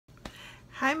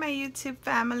Hi my YouTube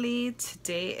family.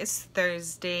 Today is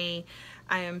Thursday.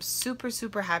 I am super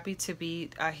happy to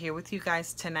be here with you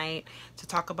guys tonight to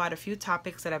talk about a few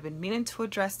topics that I've been meaning to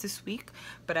address this week,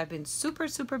 but I've been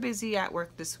super busy at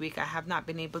work this week. I have not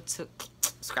been able to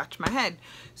scratch my head.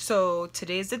 So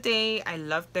today's the day. I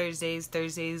love Thursdays.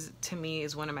 Thursdays to me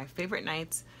is one of my favorite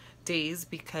days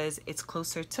because it's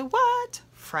closer to what?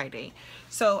 Friday.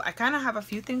 So I kind of have a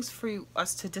few things for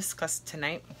us to discuss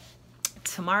tonight.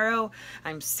 Tomorrow,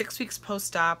 I'm 6 weeks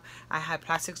post-op. I had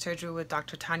plastic surgery with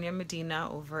Dr. Tanya Medina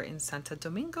over in Santo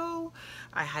Domingo.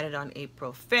 I had it on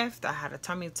April 5th. I had a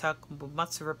tummy tuck,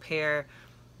 muscle repair,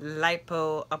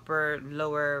 lipo, upper,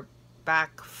 lower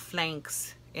back,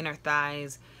 flanks, inner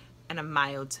thighs, and a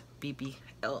mild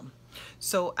BBL.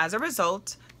 So as a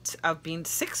result of being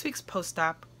 6 weeks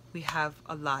post-op, we have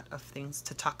a lot of things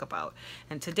to talk about.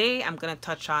 And today I'm going to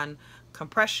touch on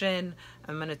compression.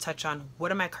 I'm going to touch on what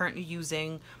am I currently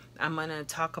using. I'm going to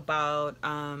talk about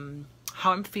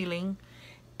how I'm feeling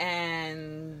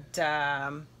and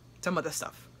some other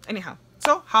stuff. Anyhow,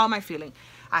 so how am I feeling?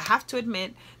 I have to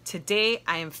admit, today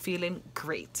I am feeling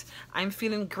great. I'm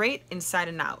feeling great inside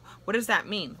and out. What does that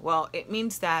mean? Well, it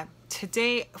means that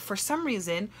today, for some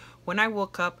reason, when I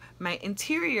woke up, my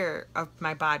interior of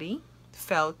my body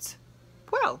felt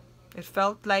well. It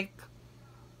felt like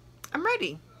I'm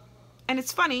ready. And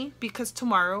it's funny because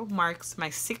tomorrow marks my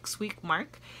 6-week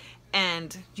mark.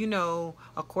 And, you know,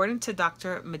 according to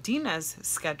Dr. Medina's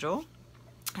schedule,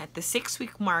 at the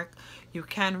 6-week mark, you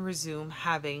can resume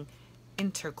having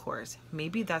intercourse.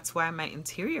 Maybe that's why my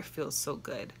interior feels so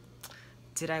good.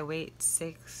 Did I wait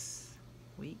 6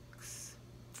 weeks?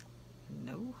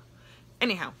 No.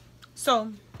 Anyhow.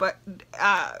 So, but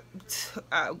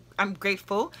I'm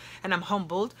grateful and I'm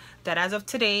humbled that as of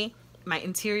today, my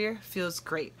interior feels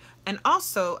great. And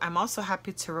also, I'm also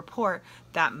happy to report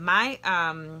that my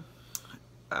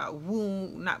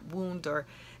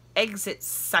exit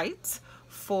site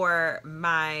for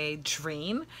my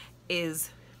drain is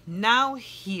now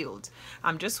healed.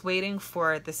 I'm just waiting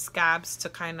for the scabs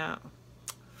to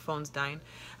phone's dying.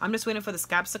 I'm just waiting for the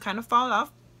scabs to kind of fall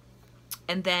off.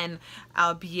 And then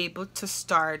I'll be able to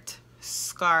start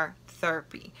scar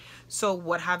therapy. So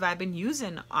what have I been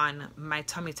using on my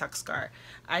tummy tuck scar?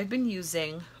 I've been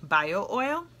using bio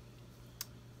oil.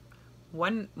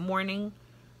 One morning,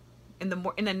 in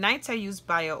the nights I use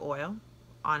bio oil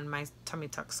on my tummy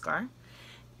tuck scar,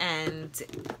 and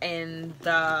in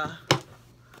the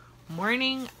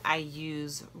morning I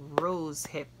use rose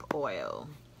hip oil.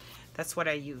 That's what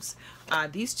I use.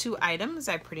 These two items,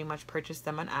 I pretty much purchased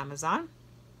them on Amazon.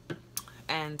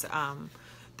 And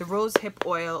the rose hip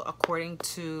oil, according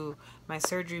to my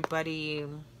surgery buddy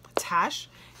Tash,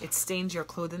 it stains your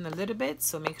clothing a little bit.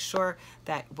 So make sure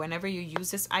that whenever you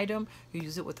use this item, you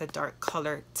use it with a dark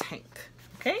color tank.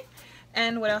 Okay?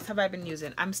 And what else have I been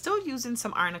using? I'm still using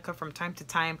some arnica from time to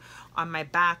time on my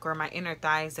back or my inner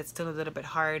thighs. That's still a little bit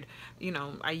hard. You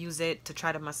know, I use it to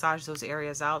try to massage those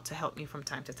areas out to help me from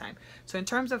time to time. So in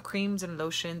terms of creams and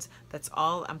lotions, that's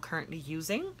all I'm currently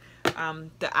using.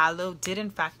 The aloe did in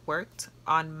fact work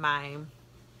on my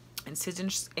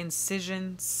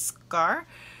incision scar.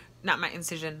 Not my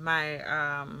incision,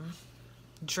 my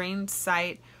drain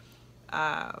site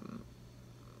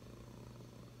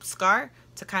scar,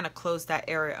 to kind of close that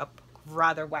area up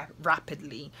rather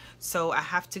rapidly. So I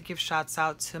have to give shouts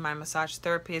out to my massage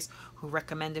therapist who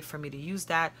recommended for me to use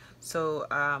that. So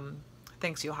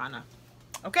thanks, Johanna.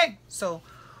 Okay, so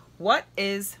what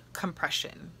is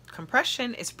compression?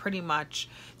 Compression is pretty much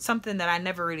something that I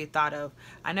never really thought of.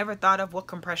 I never thought of what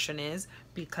compression is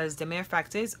because the mere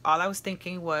fact is, all I was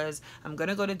thinking was, I'm going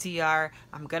to go to DR,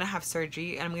 I'm going to have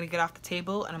surgery, and I'm going to get off the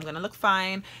table, and I'm going to look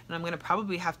fine, and I'm going to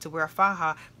probably have to wear a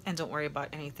faja, and don't worry about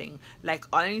anything. Like,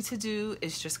 all I need to do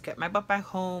is just get my butt back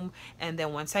home, and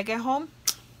then once I get home,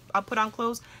 I'll put on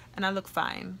clothes, and I look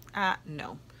fine.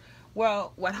 No.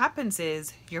 Well, what happens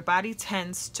is your body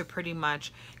tends to pretty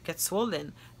much get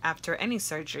swollen after any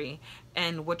surgery.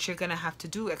 And what you're going to have to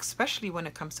do, especially when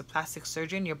it comes to plastic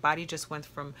surgery, and your body just went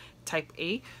from type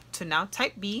A to now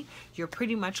type B, you're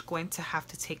pretty much going to have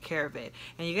to take care of it.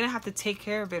 And you're going to have to take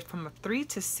care of it from a 3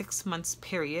 to 6 months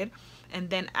period. And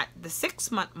then at the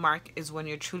 6-month mark is when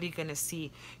you're truly going to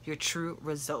see your true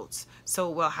results. So,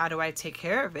 well, how do I take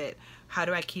care of it? How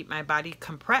do I keep my body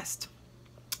compressed?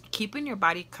 Keeping your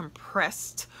body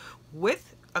compressed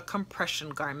with a compression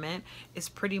garment is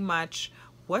pretty much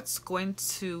what's going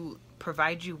to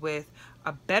provide you with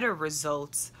a better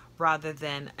results rather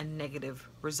than a negative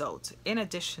result. In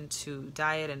addition to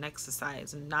diet and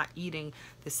exercise and not eating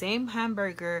the same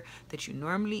hamburger that you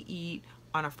normally eat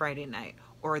on a Friday night,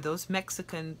 or those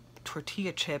Mexican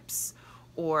tortilla chips,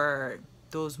 or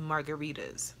those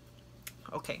margaritas.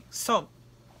 Okay, so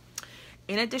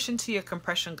in addition to your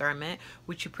compression garment,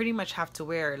 which you pretty much have to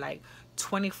wear like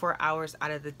 24 hours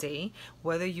out of the day,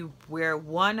 whether you wear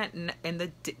one in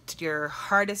the your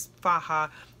hardest faja,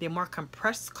 the more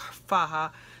compressed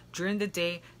faja during the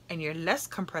day, and your less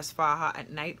compressed faja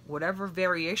at night, whatever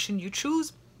variation you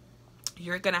choose,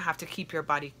 you're going to have to keep your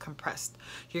body compressed.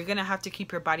 You're going to have to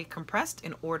keep your body compressed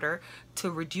in order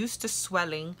to reduce the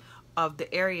swelling of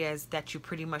the areas that you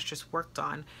pretty much just worked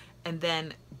on. And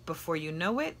then before you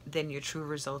know it, then your true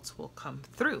results will come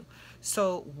through.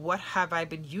 So what have I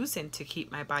been using to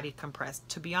keep my body compressed?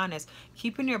 To be honest,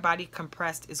 keeping your body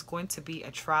compressed is going to be a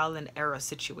trial and error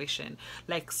situation.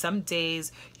 Like some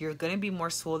days you're going to be more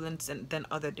swollen than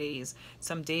other days.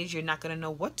 Some days you're not going to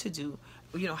know what to do.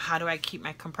 You know, how do I keep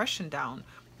my compression down?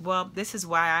 Well, this is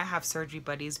why I have surgery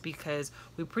buddies, because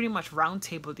we pretty much round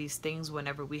table these things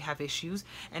whenever we have issues,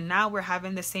 and now we're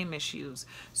having the same issues.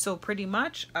 So pretty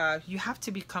much you have to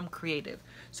become creative.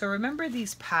 So remember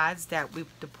these pads the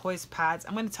poise pads.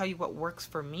 I'm going to tell you what works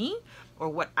for me, or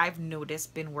what I've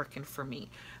noticed been working for me.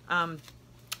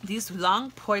 These long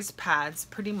poise pads,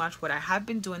 pretty much what I have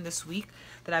been doing this week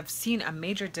that I've seen a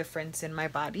major difference in my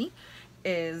body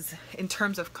is, in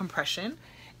terms of compression,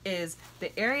 is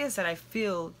the areas that I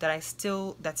feel that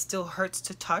still hurts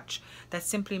to touch. That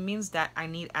simply means that I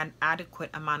need an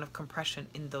adequate amount of compression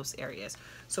in those areas.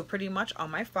 So pretty much on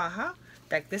my faja,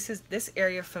 like this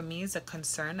area for me is a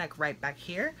concern, like right back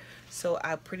here. So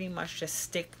I'll pretty much just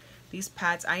stick these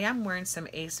pads. I am wearing some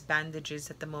Ace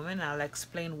bandages at the moment, and I'll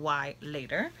explain why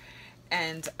later.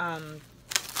 And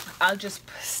I'll just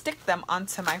stick them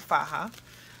onto my faja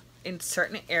in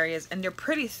certain areas, and they're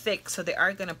pretty thick, so they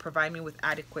are going to provide me with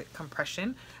adequate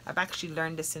compression. I've actually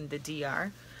learned this in the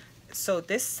DR. So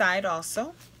this side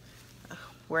also,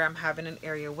 where I'm having an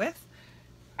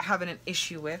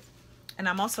issue with, and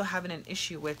I'm also having an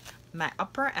issue with my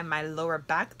upper and my lower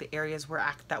back, the areas where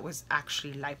that was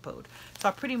actually lipoed. So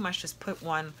I'll pretty much just put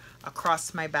one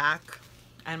across my back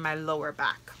and my lower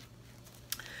back.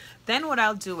 Then what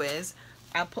I'll do is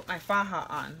I'll put my faja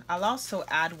on. I'll also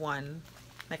add one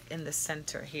like in the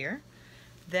center here.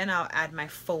 Then I'll add my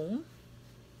foam,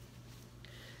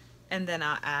 and then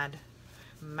I'll add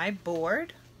my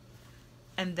board,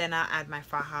 and then I'll add my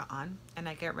faja on, and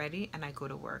I get ready and I go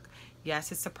to work.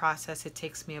 Yes, it's a process. It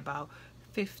takes me about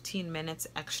 15 minutes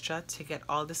extra to get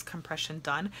all this compression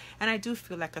done, and I do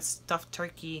feel like a stuffed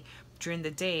turkey during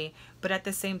the day, but at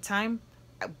the same time,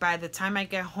 by the time I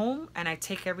get home and I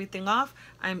take everything off,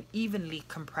 I'm evenly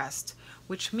compressed,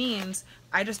 which means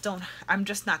I'm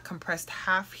just not compressed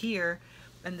half here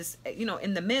and this, you know,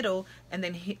 in the middle, and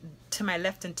then to my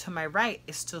left and to my right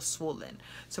is still swollen.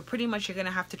 So pretty much you're going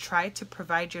to have to try to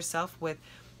provide yourself with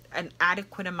an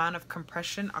adequate amount of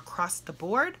compression across the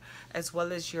board, as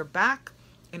well as your back,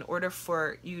 in order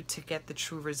for you to get the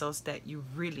true results that you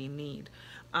really need.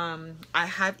 I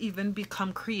have even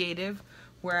become creative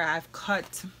where I've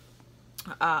cut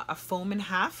a foam in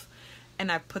half,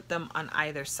 and I put them on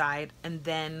either side, and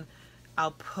then I'll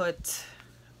put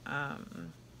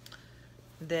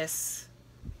this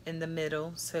in the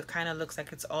middle, so it kind of looks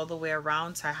like it's all the way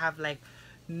around, so I have like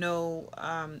no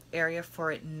area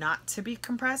for it not to be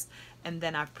compressed, and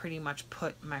then I've pretty much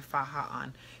put my faja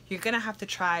on. You're gonna have to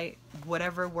try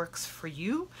whatever works for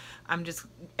you. I'm just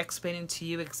explaining to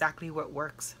you exactly what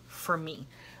works for me.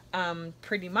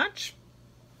 Pretty much,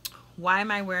 why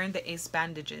am I wearing the Ace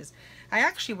bandages? I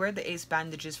actually wear the Ace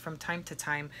bandages from time to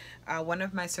time. One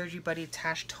of my surgery buddy,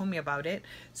 Tash, told me about it.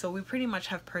 So we pretty much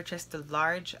have purchased the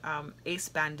large Ace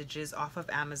bandages off of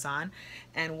Amazon.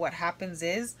 And what happens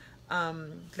is,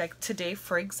 like today,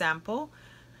 for example,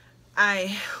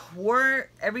 I wore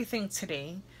everything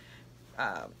today.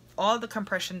 All the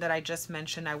compression that I just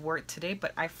mentioned, I wore it today,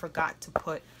 but I forgot to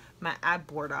put my ab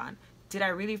board on. Did I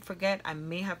really forget? I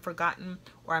may have forgotten,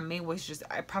 or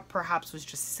I perhaps was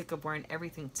just sick of wearing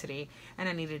everything today and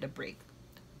I needed a break.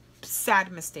 Sad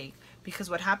mistake, because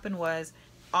what happened was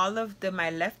all of my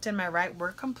left and my right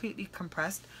were completely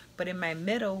compressed, but in my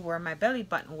middle, where my belly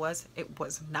button was, it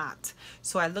was not.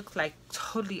 So I looked like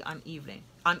totally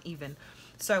uneven.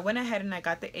 So I went ahead and I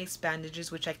got the Ace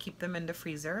bandages, which I keep them in the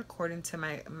freezer according to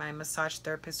my massage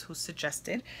therapist who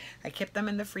suggested. I kept them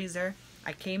in the freezer.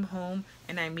 I came home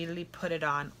and I immediately put it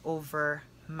on over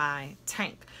my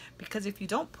tank, because if you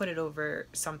don't put it over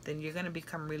something, you're going to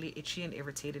become really itchy and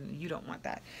irritated, and you don't want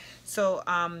that. So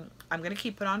I'm going to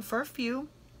keep it on for a few,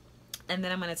 and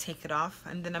then I'm going to take it off,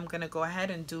 and then I'm going to go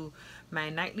ahead and do my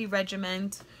nightly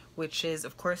regimen, which is,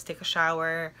 of course, take a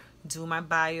shower, do my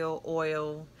bio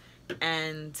oil,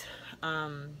 and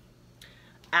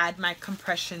add my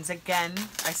compressions again.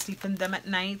 I sleep in them at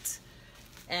night.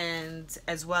 And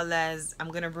as well as I'm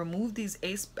going to remove these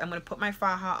ace, I'm going to put my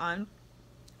faja on,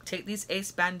 take these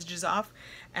ace bandages off,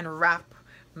 and wrap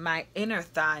my inner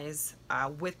thighs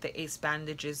with the ace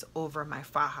bandages over my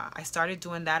faja. I started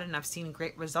doing that and I've seen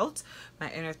great results.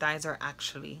 My inner thighs are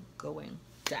actually going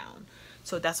down.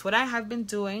 So that's what I have been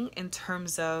doing in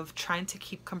terms of trying to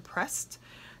keep compressed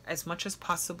as much as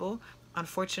possible.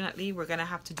 Unfortunately, we're gonna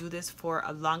have to do this for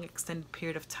a long extended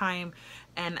period of time,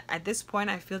 and at this point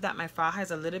I feel that my faja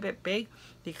is a little bit big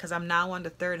because I'm now on the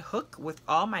third hook with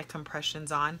all my compressions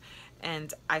on,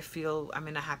 and I feel I'm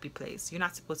in a happy place. You're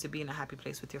not supposed to be in a happy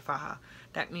place with your faja.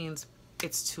 That means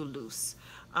it's too loose.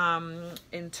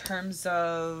 In terms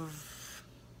of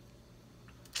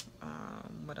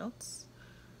what else?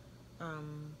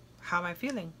 How am I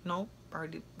feeling? No, I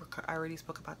already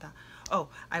spoke about that. Oh,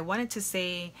 I wanted to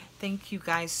say thank you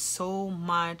guys so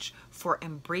much for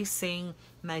embracing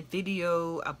my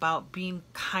video about being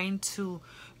kind to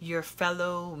your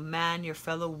fellow man, your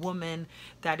fellow woman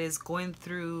that is going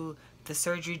through the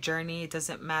surgery journey. It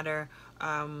doesn't matter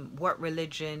what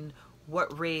religion,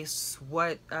 what race,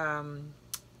 what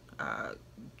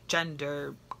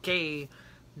gender, gay,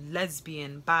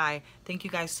 lesbian, bi. Thank you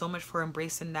guys so much for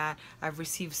embracing that. I've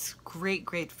received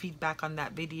great feedback on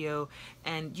that video,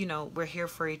 and you know, we're here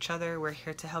for each other. We're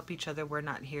here to help each other. We're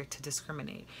not here to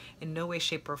discriminate in no way,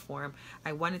 shape, or form.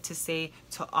 I wanted to say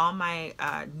to all my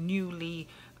newly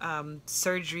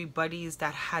surgery buddies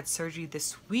that had surgery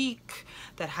this week,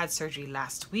 that had surgery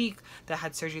last week, that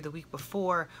had surgery the week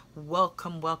before,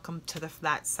 welcome to the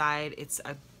flat side. It's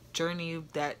a journey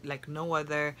that like no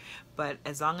other, but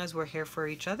as long as we're here for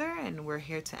each other and we're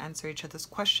here to answer each other's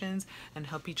questions and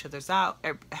help each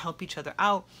other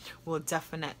out, we'll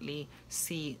definitely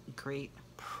see great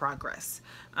progress.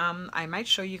 I might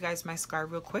show you guys my scar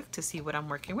real quick to see what I'm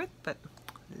working with, but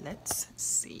let's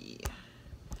see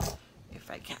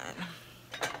if I can.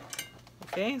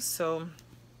 Okay, so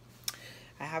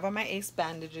I have on my ace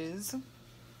bandages.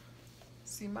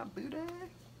 See my booty?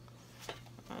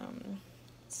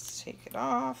 Let's take it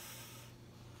off.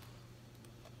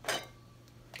 Let's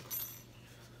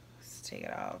take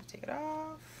it off, take it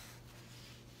off.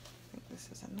 I think this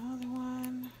is another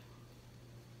one.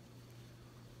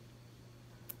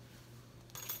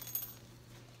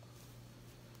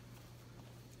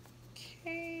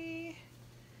 Okay.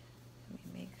 Let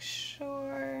me make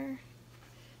sure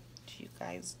you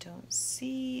guys don't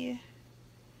see.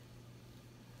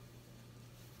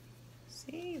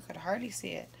 See, you could hardly see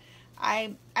it.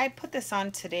 I put this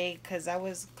on today because I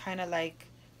was kind of like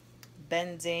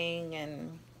bending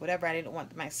and whatever. I didn't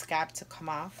want my scab to come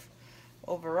off.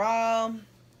 Overall,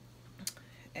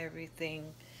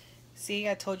 everything. See,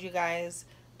 I told you guys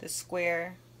the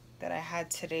square that I had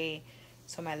today.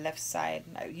 So my left side,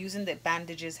 using the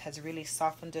bandages has really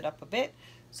softened it up a bit.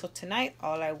 So tonight,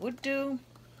 all I would do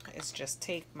is just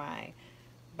take my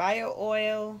bio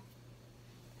oil,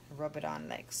 rub it on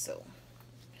like so.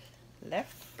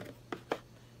 Left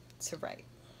to right.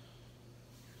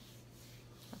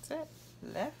 That's it.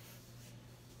 Left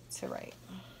to right.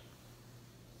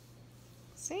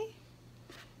 See?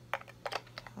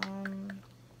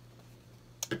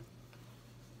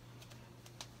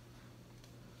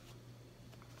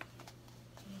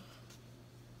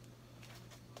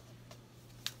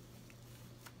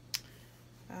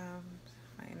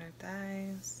 My inner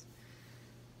thighs.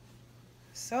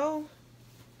 So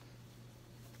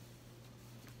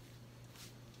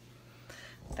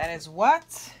that is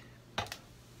what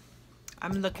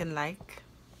I'm looking like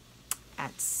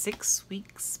at 6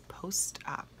 weeks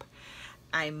post-op.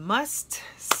 I must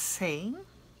say,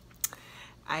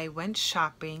 I went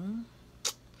shopping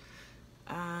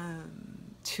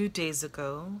 2 days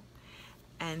ago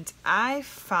and I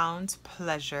found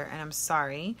pleasure, and I'm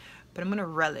sorry, but I'm gonna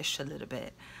relish a little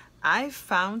bit. I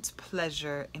found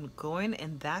pleasure in going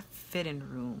in that fitting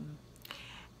room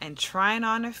and trying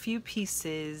on a few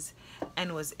pieces,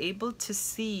 and was able to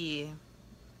see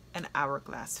an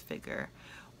hourglass figure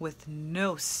with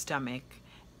no stomach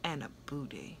and a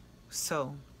booty.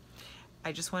 So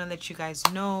I just want to let you guys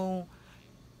know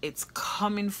it's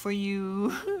coming for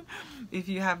you. If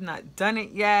you have not done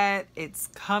it yet, it's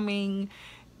coming.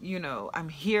 You know, I'm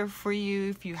here for you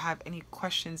if you have any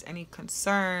questions, any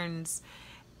concerns,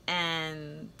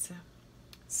 and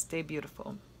stay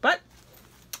beautiful. But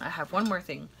I have one more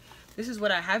thing. This is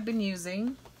what I have been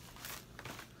using.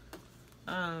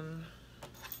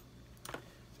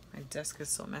 My desk is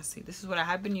so messy. This is what I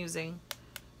have been using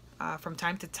from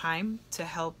time to time to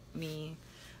help me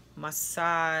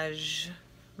massage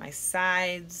my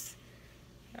sides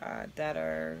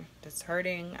that's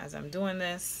hurting as I'm doing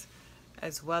this,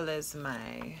 as well as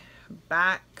my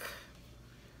back.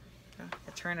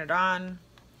 I turn it on.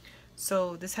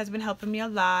 So this has been helping me a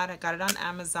lot. I got it on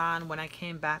Amazon when I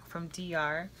came back from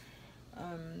DR,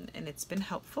 and it's been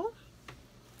helpful.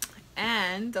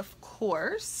 And of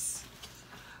course,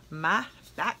 my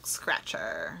back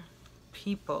scratcher.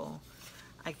 People,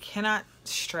 I cannot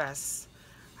stress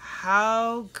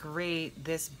how great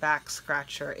this back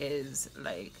scratcher is.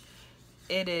 Like,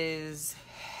 it is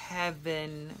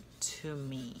heaven to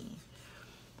me.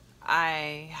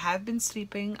 I have been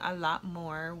sleeping a lot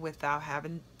more without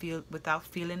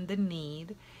feeling the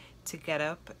need to get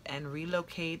up and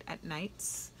relocate at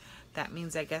nights. That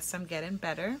means I guess I'm getting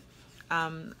better.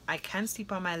 I can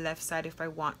sleep on my left side if I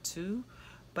want to,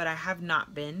 but I have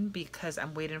not been because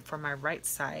I'm waiting for my right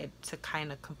side to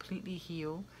kind of completely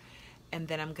heal, and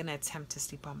then I'm gonna attempt to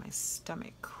sleep on my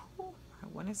stomach. Ooh, I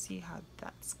want to see how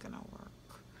that's gonna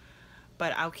work,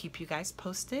 but I'll keep you guys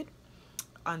posted.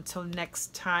 Until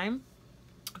next time,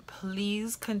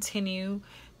 please continue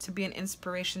to be an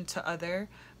inspiration to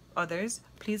others.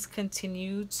 Please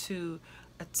continue to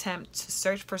attempt to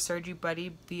search for Surgery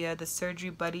Buddy via the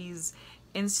Surgery Buddies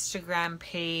Instagram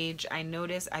page. I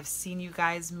notice I've seen you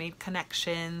guys made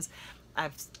connections.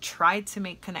 I've tried to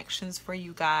make connections for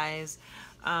you guys.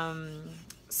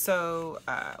 So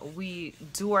we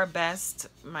do our best,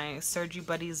 my Surgery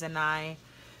Buddies and I,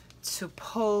 to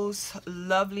post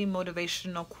lovely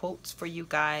motivational quotes for you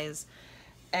guys,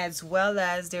 as well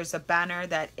as there's a banner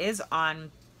that is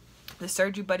on the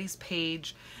Surgery Buddies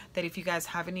page that if you guys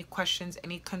have any questions,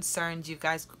 any concerns, you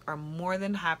guys are more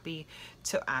than happy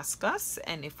to ask us.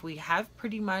 And if we have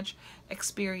pretty much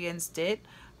experienced it,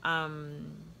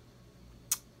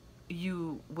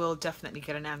 you will definitely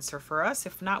get an answer for us.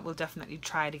 If not, we'll definitely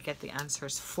try to get the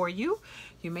answers for you.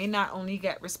 You may not only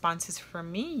get responses from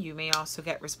me, you may also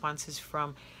get responses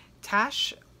from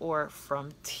Tash or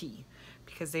from T,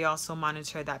 because they also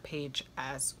monitor that page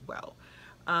as well.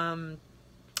 And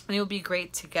it will be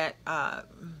great to get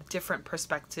different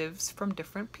perspectives from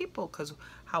different people, because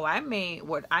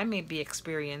what I may be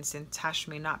experiencing, Tash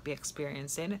may not be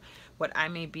experiencing. What I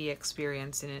may be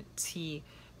experiencing, T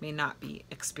may not be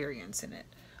experiencing it.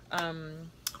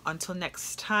 Until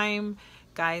next time,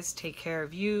 guys, take care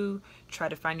of you. Try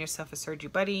to find yourself a Surgery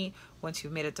Buddy. Once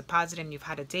you've made a deposit and you've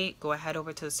had a date, go ahead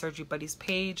over to the Surgery Buddies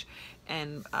page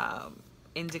and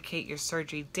indicate your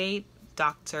surgery date,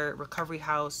 doctor, recovery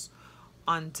house,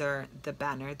 under the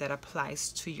banner that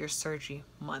applies to your surgery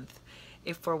month.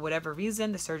 If for whatever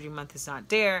reason the surgery month is not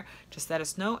there, just let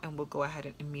us know and we'll go ahead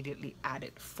and immediately add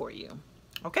it for you.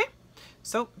 Okay?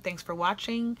 So thanks for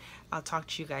watching. I'll talk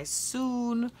to you guys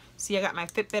soon. See, I got my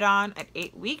Fitbit on. At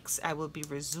 8 weeks I will be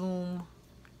resume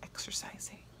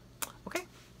exercising. Okay,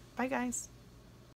 bye guys.